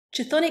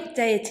Chthonic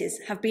deities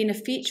have been a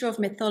feature of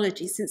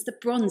mythology since the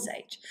Bronze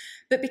Age,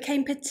 but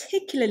became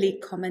particularly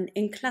common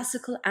in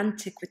classical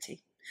antiquity.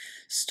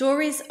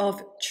 Stories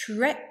of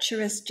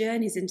treacherous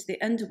journeys into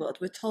the underworld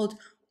were told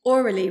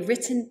orally,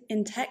 written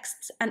in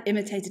texts and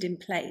imitated in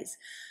plays.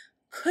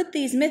 Could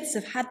these myths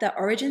have had their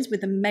origins with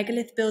the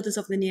megalith builders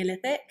of the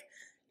Neolithic?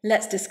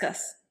 Let's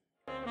discuss.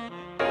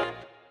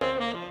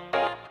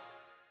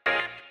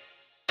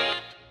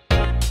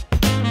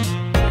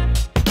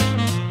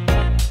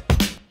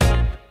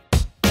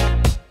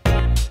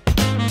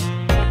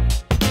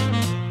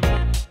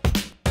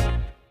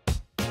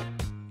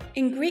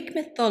 In Greek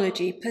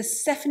mythology,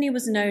 Persephone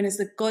was known as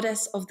the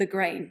goddess of the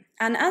grain,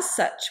 and as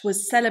such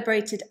was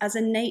celebrated as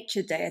a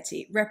nature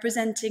deity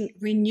representing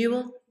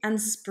renewal and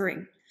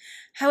spring.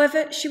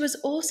 However, she was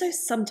also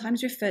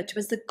sometimes referred to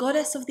as the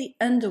goddess of the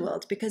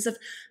underworld because of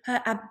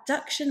her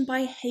abduction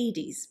by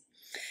Hades.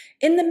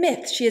 In the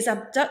myth, she is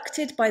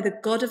abducted by the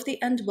god of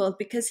the underworld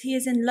because he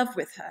is in love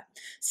with her,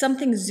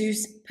 something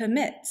Zeus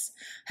permits.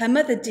 Her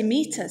mother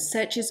Demeter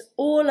searches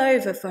all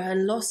over for her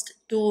lost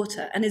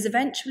daughter and is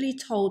eventually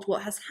told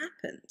what has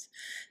happened.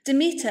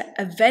 Demeter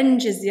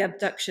avenges the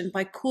abduction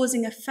by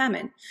causing a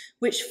famine,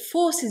 which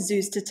forces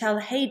Zeus to tell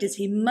Hades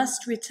he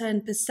must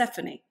return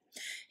Persephone.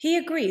 He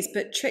agrees,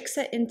 but tricks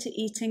her into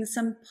eating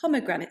some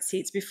pomegranate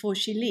seeds before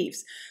she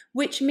leaves,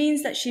 which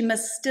means that she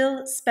must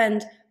still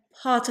spend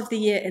part of the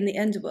year in the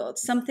underworld,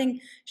 something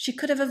she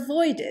could have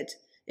avoided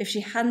if she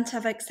hadn't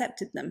have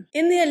accepted them.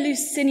 In the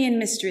Eleusinian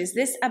mysteries,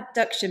 this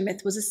abduction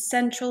myth was a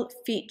central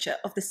feature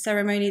of the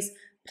ceremonies,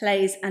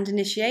 plays, and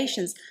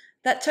initiations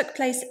that took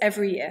place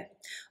every year,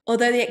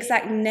 although the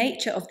exact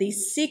nature of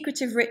these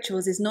secretive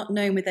rituals is not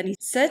known with any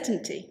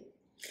certainty.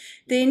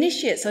 The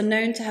initiates are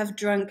known to have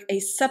drunk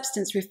a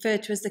substance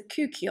referred to as the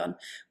kykeon,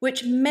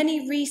 which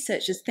many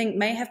researchers think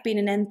may have been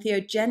an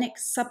entheogenic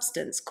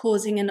substance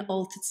causing an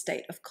altered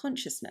state of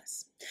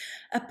consciousness.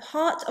 A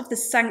part of the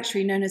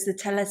sanctuary known as the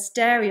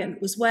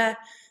telesterion was where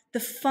the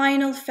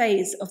final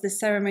phase of the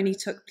ceremony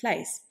took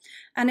place,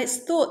 and it's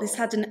thought this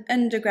had an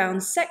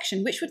underground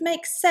section, which would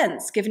make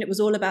sense given it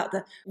was all about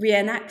the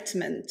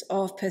reenactment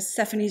of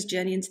Persephone's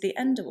journey into the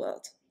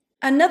underworld.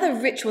 Another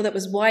ritual that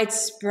was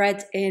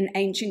widespread in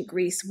ancient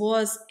Greece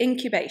was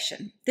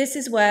incubation. This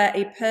is where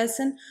a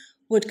person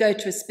would go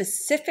to a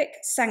specific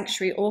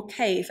sanctuary or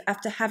cave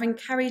after having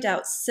carried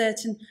out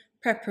certain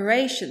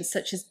preparations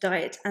such as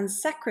diet and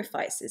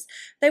sacrifices.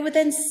 They would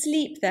then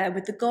sleep there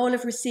with the goal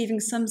of receiving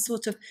some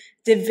sort of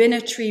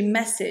divinatory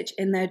message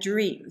in their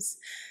dreams.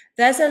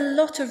 There's a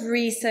lot of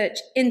research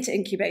into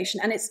incubation,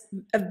 and it's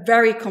a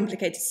very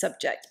complicated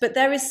subject, but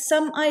there is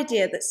some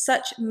idea that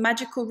such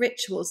magical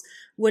rituals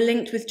were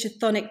linked with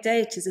chthonic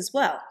deities as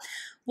well.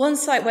 One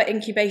site where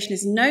incubation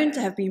is known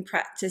to have been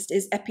practiced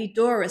is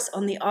Epidaurus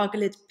on the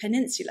Argolid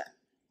Peninsula.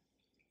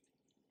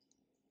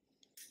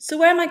 So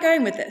where am I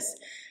going with this?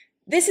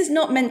 This is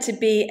not meant to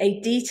be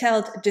a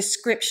detailed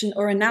description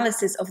or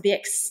analysis of the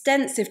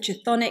extensive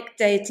chthonic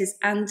deities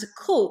and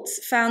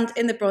cults found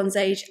in the Bronze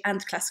Age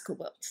and classical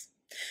worlds.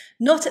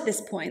 Not at this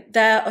point.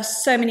 There are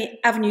so many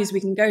avenues we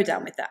can go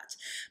down with that.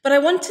 But I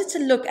wanted to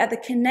look at the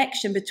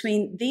connection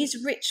between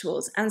these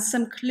rituals and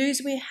some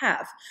clues we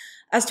have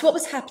as to what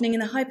was happening in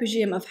the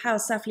Hypogeum of Ħal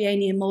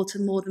Saflieni in Malta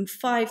more than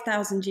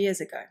 5,000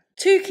 years ago.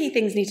 Two key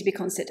things need to be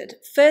considered.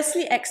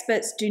 Firstly,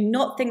 experts do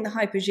not think the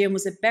Hypogeum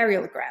was a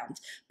burial ground,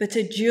 but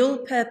a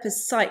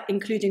dual-purpose site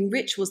including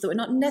rituals that were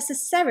not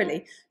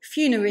necessarily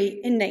funerary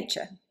in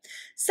nature.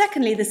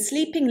 Secondly, the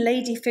sleeping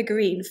lady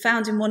figurine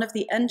found in one of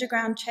the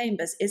underground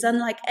chambers is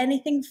unlike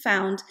anything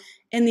found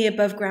in the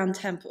above-ground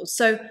temples.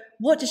 So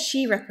what does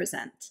she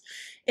represent?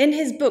 In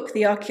his book,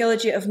 The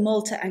Archaeology of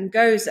Malta and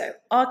Gozo,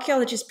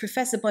 archaeologist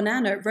Professor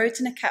Bonanno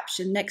wrote in a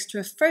caption next to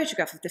a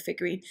photograph of the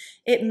figurine,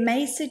 "It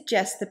may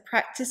suggest the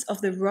practice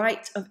of the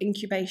rite of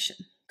incubation."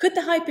 Could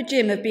the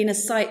Hypogeum have been a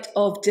site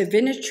of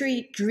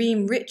divinatory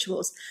dream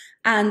rituals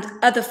and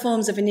other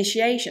forms of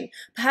initiation,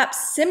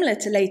 perhaps similar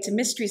to later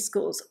mystery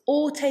schools,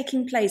 all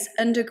taking place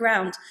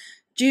underground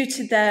due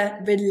to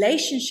their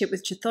relationship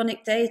with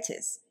chthonic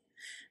deities?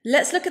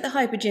 Let's look at the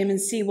Hypogeum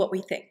and see what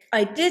we think.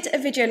 I did a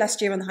video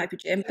last year on the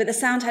Hypogeum, but the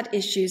sound had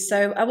issues,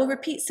 so I will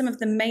repeat some of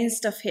the main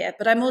stuff here,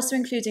 but I'm also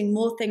including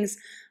more things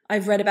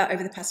I've read about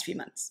over the past few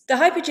months. The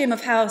Hypogeum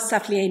of Ħal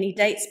Saflieni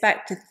dates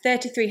back to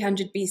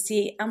 3300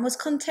 BC and was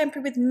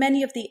contemporary with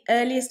many of the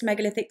earliest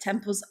megalithic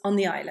temples on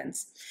the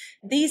islands.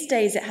 These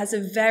days it has a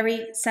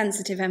very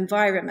sensitive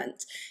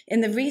environment.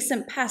 In the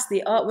recent past,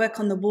 the artwork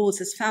on the walls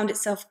has found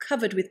itself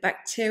covered with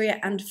bacteria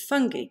and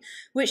fungi,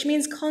 which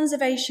means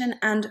conservation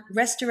and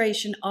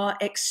restoration are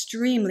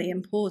extremely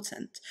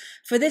important.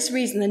 For this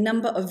reason, the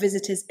number of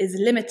visitors is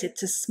limited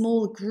to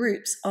small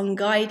groups on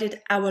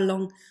guided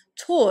hour-long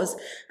tours,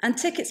 and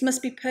tickets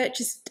must be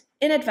purchased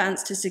in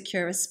advance to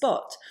secure a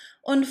spot.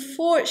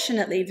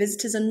 Unfortunately,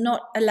 visitors are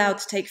not allowed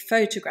to take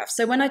photographs,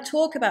 so when I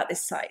talk about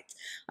this site,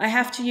 I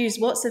have to use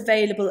what's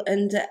available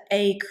under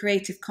a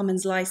Creative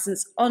Commons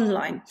license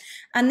online,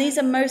 and these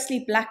are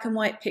mostly black and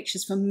white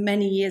pictures from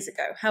many years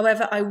ago.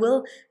 However, I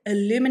will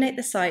illuminate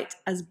the site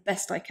as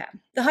best I can.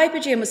 The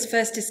Hypogeum was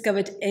first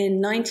discovered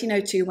in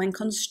 1902 when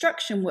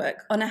construction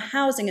work on a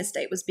housing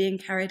estate was being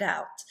carried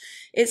out.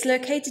 It's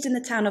located in the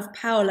town of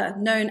Paola,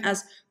 known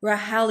as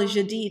Rahal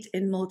Jadid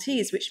in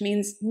Maltese, which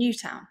means new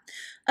town.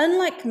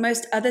 Unlike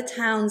most other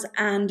towns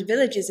and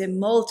villages in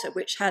Malta,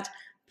 which had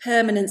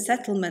permanent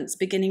settlements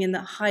beginning in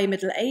the High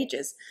Middle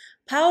Ages,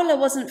 Paola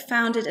wasn't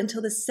founded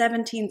until the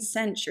 17th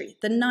century,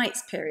 the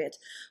Knights period,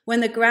 when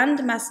the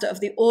Grand Master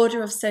of the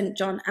Order of St.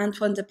 John,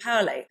 Antoine de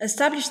Paula,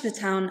 established the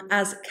town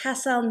as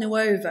Casal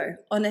Nuovo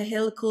on a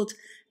hill called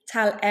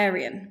Tal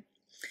Arian.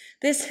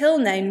 This hill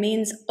name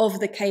means of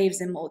the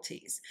caves in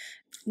Maltese.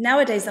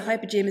 Nowadays, the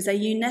Hypogeum is a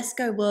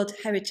UNESCO World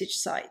Heritage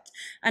Site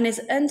and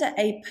is under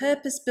a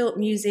purpose-built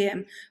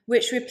museum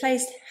which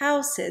replaced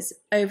houses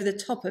over the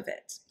top of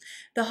it.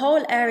 The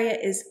whole area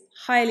is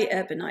highly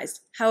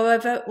urbanized.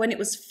 However, when it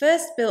was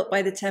first built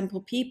by the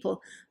temple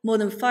people more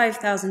than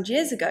 5,000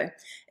 years ago,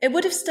 it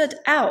would have stood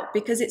out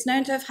because it's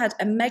known to have had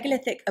a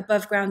megalithic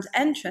above-ground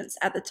entrance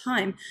at the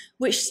time,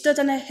 which stood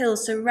on a hill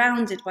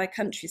surrounded by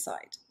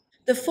countryside.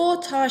 The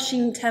 4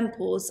 Tarshin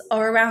temples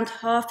are around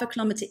half a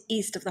kilometre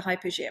east of the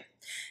Hypogeum.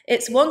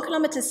 It's 1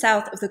 kilometre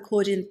south of the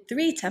Cordon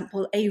 3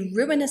 temple, a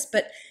ruinous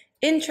but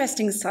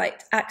interesting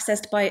site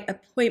accessed by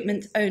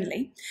appointment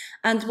only,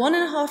 and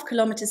 1.5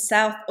 kilometres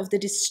south of the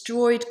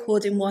destroyed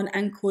Cordon 1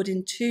 and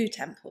Cordon 2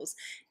 temples.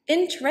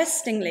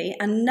 Interestingly,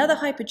 another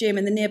Hypogeum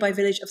in the nearby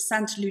village of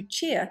Santa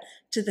Lucia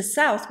to the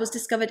south was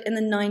discovered in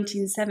the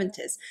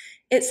 1970s.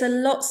 It's a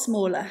lot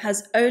smaller,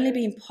 has only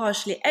been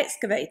partially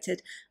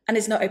excavated, and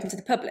is not open to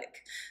the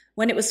public.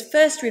 When it was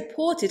first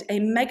reported, a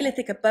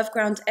megalithic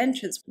above-ground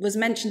entrance was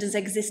mentioned as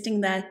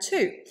existing there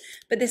too,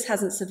 but this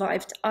hasn't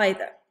survived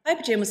either.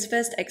 Hypogeum was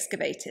first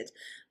excavated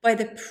by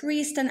the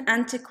priest and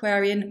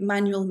antiquarian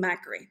Manuel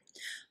Magri.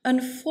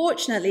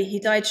 Unfortunately,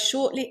 he died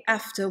shortly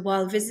after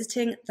while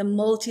visiting the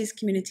Maltese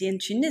community in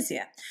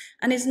Tunisia,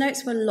 and his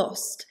notes were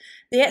lost.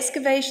 The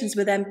excavations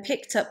were then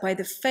picked up by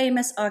the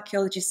famous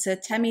archaeologist Sir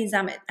Temi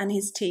Zammit and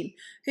his team,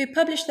 who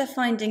published their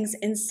findings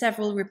in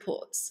several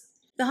reports.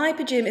 The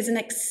Hypogeum is an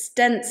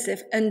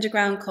extensive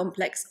underground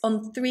complex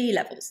on 3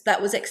 levels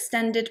that was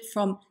extended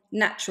from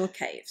natural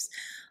caves.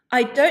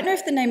 I don't know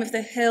if the name of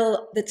the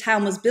hill the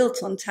town was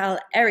built on, Tal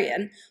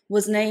Arian,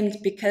 was named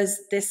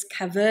because this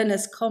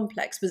cavernous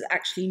complex was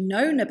actually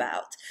known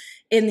about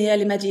in the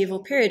early medieval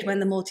period when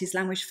the Maltese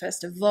language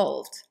first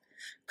evolved.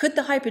 Could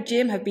the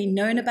Hypogeum have been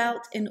known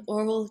about in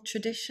oral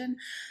tradition?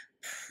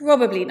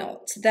 Probably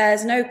not.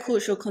 There's no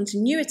cultural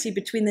continuity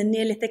between the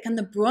Neolithic and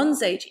the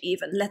Bronze Age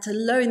even, let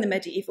alone the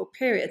medieval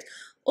period.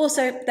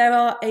 Also, there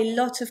are a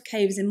lot of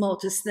caves in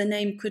Malta, so the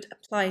name could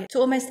apply to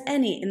almost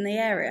any in the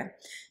area.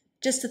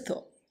 Just a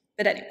thought.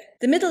 But anyway,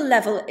 the middle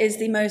level is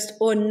the most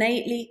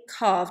ornately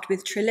carved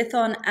with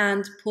trilithon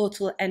and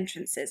portal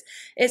entrances.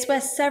 It's where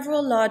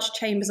several large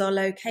chambers are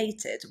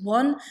located.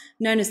 One,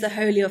 known as the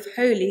Holy of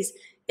Holies,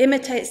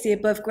 imitates the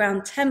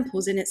above-ground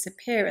temples in its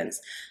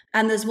appearance,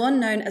 and there's one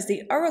known as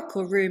the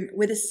Oracle Room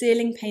with a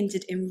ceiling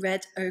painted in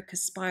red ochre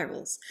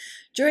spirals.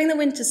 During the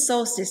winter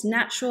solstice,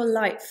 natural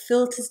light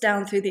filters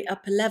down through the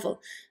upper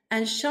level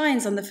and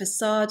shines on the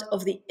facade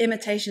of the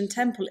imitation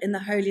temple in the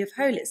Holy of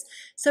Holies,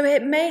 so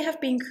it may have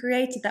been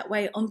created that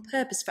way on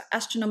purpose for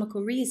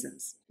astronomical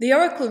reasons. The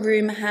Oracle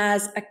Room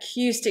has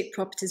acoustic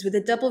properties with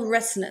a double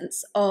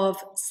resonance of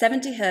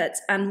 70 Hz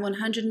and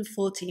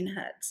 114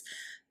 Hz.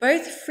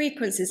 Both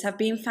frequencies have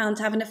been found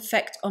to have an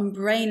effect on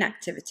brain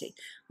activity,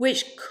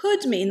 which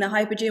could mean the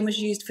Hypogeum was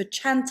used for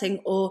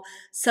chanting or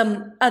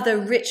some other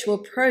ritual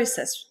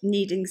process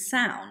needing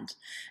sound.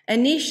 A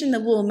niche in the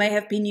wall may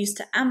have been used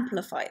to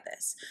amplify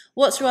this.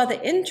 What's rather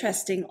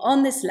interesting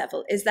on this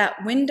level is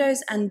that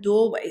windows and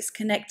doorways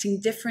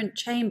connecting different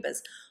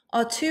chambers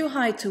are too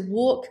high to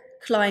walk,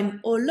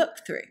 climb, or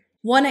look through.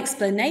 One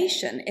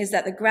explanation is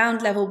that the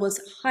ground level was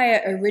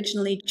higher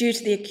originally due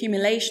to the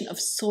accumulation of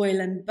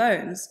soil and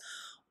bones,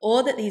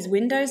 or that these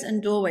windows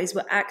and doorways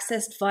were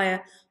accessed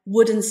via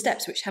wooden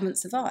steps which haven't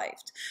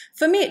survived.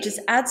 For me, it just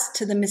adds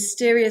to the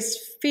mysterious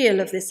feel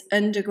of this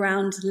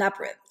underground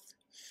labyrinth.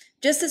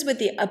 Just as with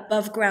the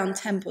above-ground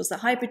temples, the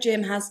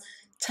Hypogeum has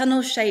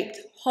tunnel-shaped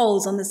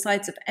holes on the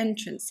sides of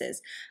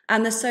entrances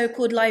and the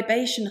so-called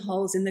libation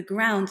holes in the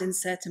ground in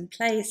certain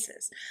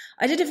places.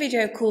 I did a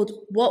video called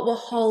What Were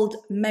Hold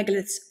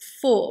Megaliths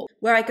For,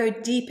 where I go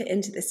deeper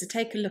into this, so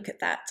take a look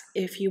at that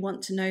if you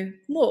want to know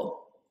more.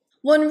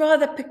 One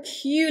rather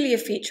peculiar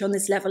feature on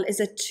this level is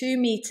a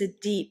 2-metre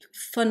deep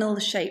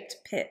funnel-shaped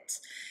pit.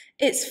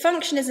 Its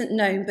function isn't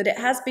known, but it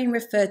has been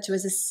referred to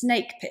as a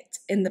snake pit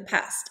in the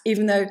past,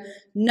 even though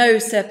no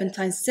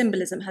serpentine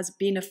symbolism has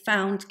been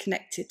found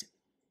connected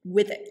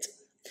with it.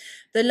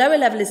 The lower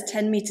level is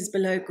 10 metres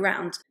below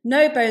ground.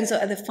 No bones or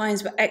other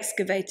finds were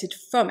excavated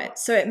from it,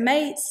 so it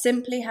may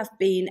simply have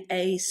been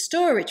a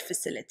storage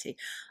facility.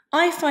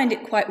 I find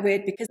it quite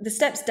weird because the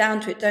steps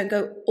down to it don't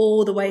go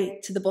all the way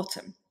to the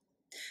bottom.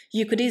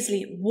 You could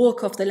easily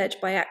walk off the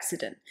ledge by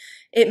accident.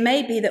 It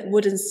may be that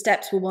wooden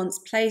steps were once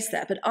placed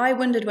there, but I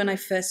wondered when I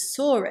first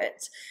saw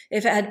it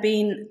if it had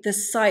been the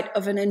site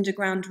of an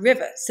underground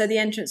river, so the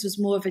entrance was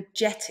more of a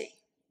jetty.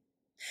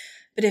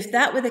 But if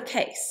that were the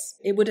case,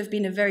 it would have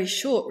been a very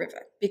short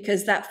river,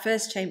 because that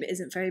first chamber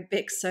isn't very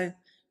big, so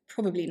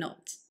probably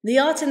not. The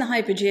art in the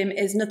Hypogeum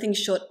is nothing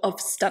short of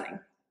stunning,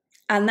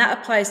 and that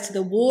applies to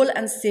the wall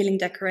and ceiling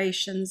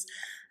decorations,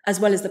 as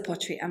well as the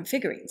pottery and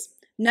figurines.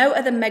 No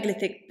other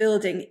megalithic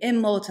building in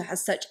Malta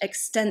has such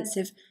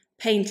extensive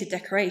painted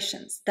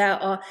decorations. There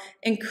are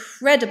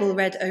incredible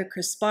red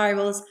ochre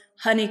spirals,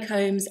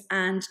 honeycombs,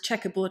 and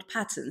checkerboard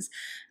patterns.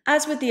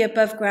 As with the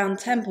above-ground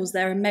temples,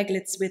 there are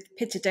megaliths with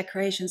pitted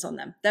decorations on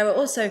them. There are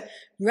also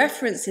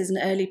references in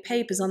early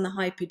papers on the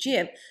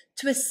Hypogeum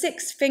to a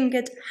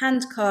 6-fingered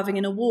hand carving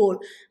in a wall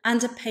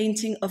and a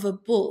painting of a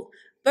bull,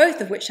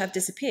 both of which have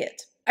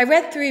disappeared. I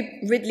read through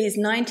Ridley's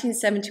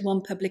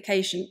 1971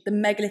 publication, The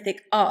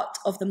Megalithic Art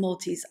of the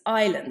Maltese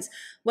Islands,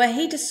 where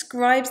he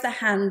describes the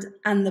hand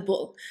and the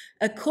bull.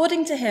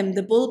 According to him,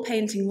 the bull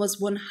painting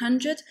was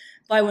 100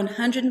 by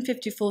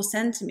 154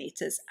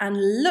 centimetres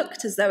and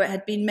looked as though it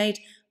had been made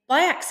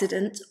by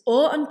accident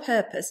or on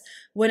purpose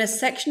when a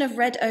section of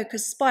red ochre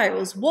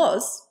spirals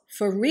was,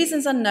 for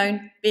reasons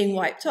unknown, being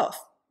wiped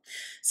off.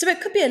 So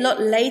it could be a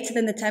lot later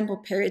than the temple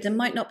period and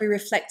might not be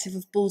reflective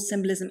of bull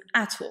symbolism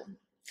at all.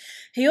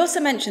 He also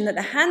mentioned that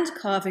the hand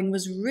carving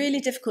was really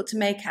difficult to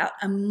make out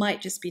and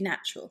might just be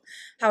natural.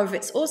 However,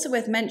 it's also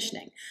worth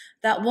mentioning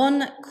that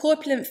one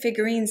corpulent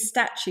figurine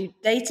statue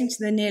dating to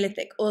the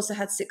Neolithic also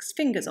had 6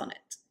 fingers on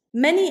it.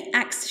 Many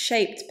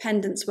axe-shaped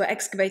pendants were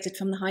excavated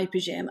from the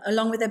Hypogeum,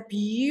 along with a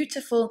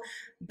beautiful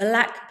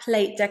black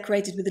plate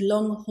decorated with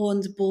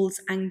long-horned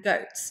bulls and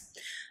goats.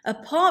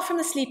 Apart from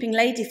the sleeping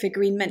lady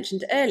figurine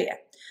mentioned earlier,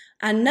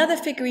 another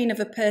figurine of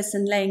a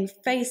person laying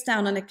face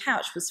down on a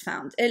couch was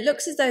found. It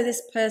looks as though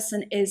this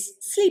person is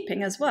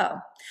sleeping as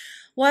well.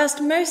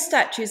 Whilst most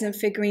statues and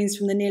figurines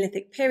from the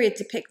Neolithic period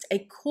depict a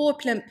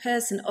corpulent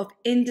person of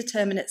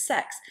indeterminate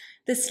sex,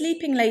 the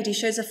sleeping lady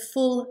shows a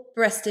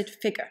full-breasted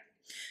figure.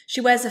 She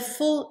wears a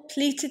full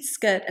pleated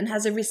skirt and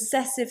has a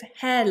recessive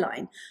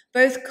hairline,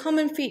 both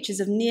common features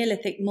of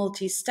Neolithic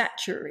Maltese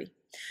statuary.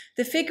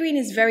 The figurine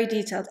is very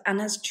detailed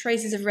and has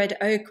traces of red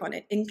ochre on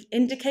it,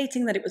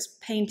 indicating that it was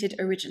painted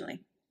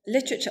originally.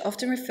 Literature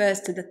often refers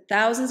to the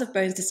thousands of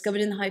bones discovered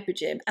in the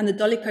Hypogeum and the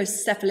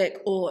dolichocephalic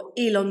or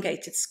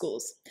elongated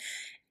skulls.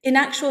 In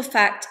actual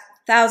fact,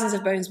 thousands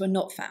of bones were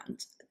not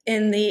found.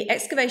 In the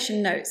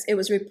excavation notes, it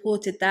was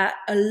reported that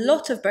a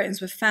lot of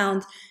bones were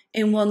found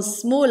in one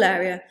small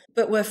area,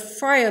 but were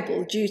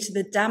friable due to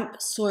the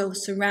damp soil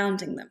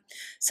surrounding them,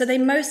 so they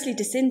mostly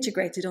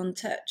disintegrated on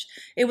touch.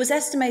 It was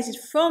estimated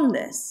from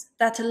this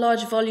that a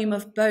large volume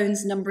of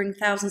bones numbering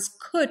thousands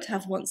could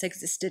have once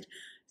existed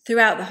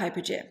throughout the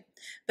Hypogeum,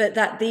 but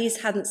that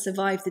these hadn't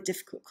survived the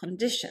difficult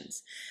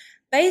conditions.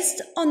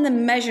 Based on the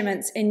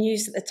measurements in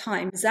use at the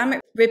time, Zammit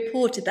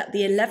reported that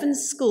the 11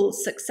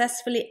 skulls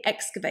successfully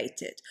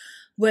excavated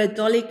were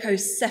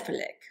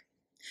dolichocephalic,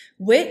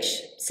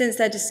 which, since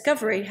their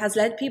discovery, has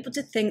led people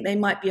to think they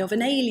might be of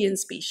an alien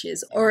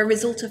species or a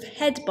result of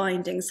head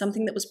binding,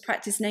 something that was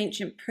practiced in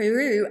ancient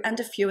Peru and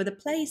a few other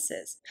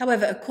places.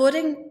 However,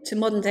 according to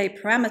modern-day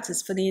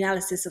parameters for the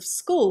analysis of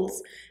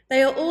skulls,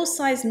 they are all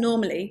sized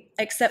normally,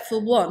 except for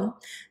one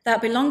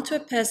that belonged to a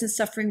person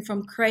suffering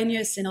from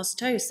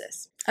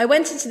craniosynostosis. I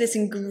went into this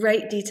in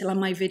great detail on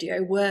my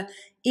video where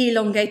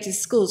elongated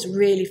skulls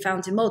really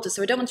found in Malta,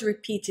 so I don't want to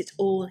repeat it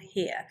all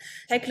here.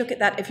 Take a look at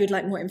that if you'd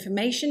like more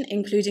information,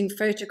 including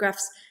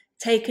photographs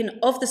taken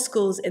of the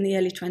skulls in the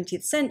early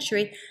 20th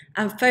century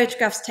and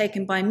photographs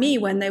taken by me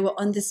when they were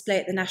on display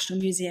at the National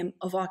Museum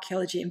of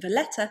Archaeology in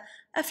Valletta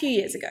a few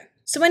years ago.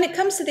 So when it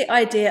comes to the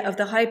idea of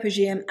the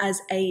Hypogeum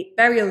as a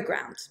burial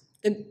ground,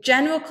 the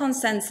general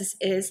consensus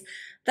is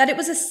that it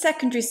was a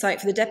secondary site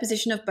for the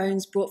deposition of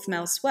bones brought from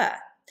elsewhere.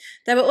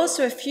 There were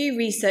also a few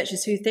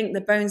researchers who think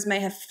the bones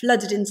may have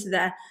flooded into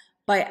there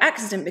by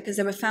accident because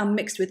they were found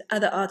mixed with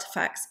other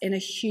artifacts in a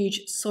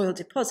huge soil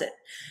deposit.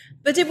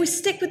 But if we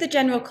stick with the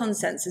general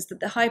consensus that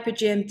the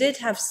Hypogeum did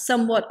have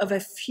somewhat of a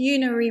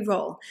funerary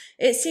role,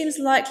 it seems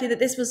likely that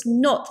this was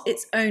not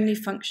its only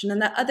function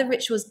and that other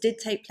rituals did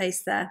take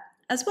place there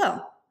as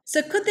well.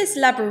 So could this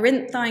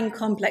labyrinthine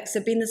complex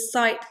have been the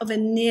site of a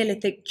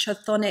Neolithic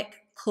chthonic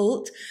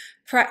cult,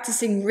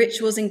 practicing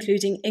rituals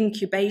including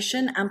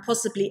incubation and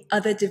possibly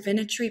other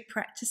divinatory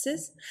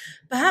practices?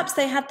 Perhaps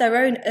they had their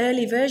own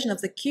early version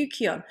of the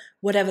kykeon,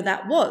 whatever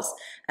that was,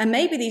 and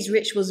maybe these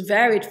rituals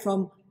varied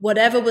from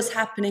whatever was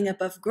happening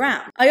above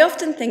ground. I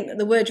often think that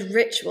the word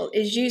ritual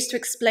is used to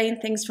explain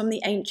things from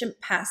the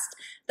ancient past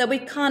that we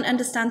can't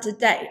understand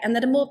today, and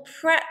that a more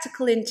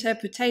practical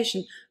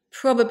interpretation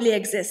probably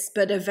exists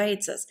but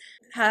evades us.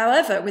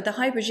 However, with the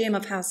Hypogeum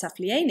of Ħal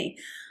Saflieni,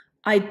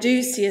 I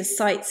do see a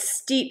site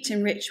steeped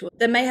in ritual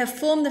that may have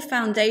formed the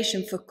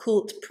foundation for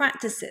cult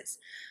practices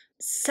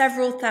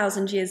several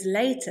thousand years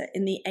later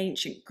in the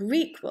ancient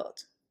Greek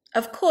world.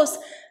 Of course,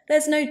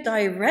 there's no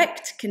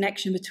direct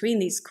connection between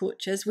these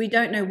cultures. We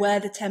don't know where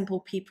the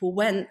temple people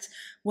went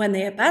when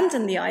they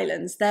abandoned the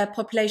islands. Their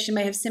population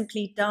may have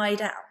simply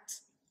died out.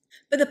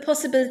 But the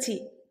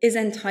possibility is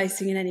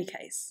enticing in any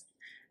case.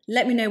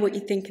 Let me know what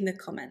you think in the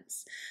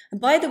comments. And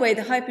by the way,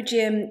 the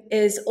Hypogeum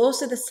is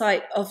also the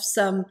site of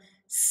some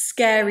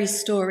scary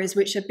stories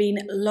which have been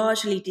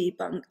largely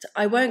debunked.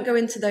 I won't go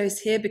into those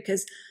here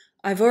because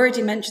I've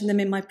already mentioned them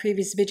in my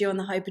previous video on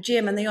the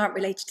Hypogeum and they aren't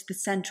related to the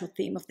central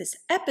theme of this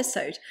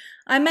episode.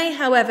 I may,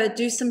 however,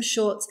 do some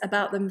shorts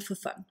about them for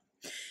fun.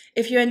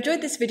 If you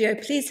enjoyed this video,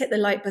 please hit the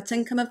like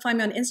button. Come and find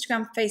me on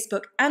Instagram,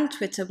 Facebook and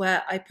Twitter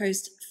where I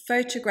post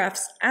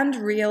photographs and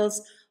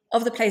reels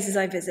of the places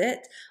I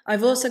visit.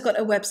 I've also got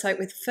a website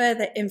with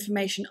further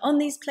information on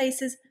these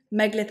places,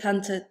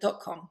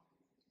 megalithhunter.com.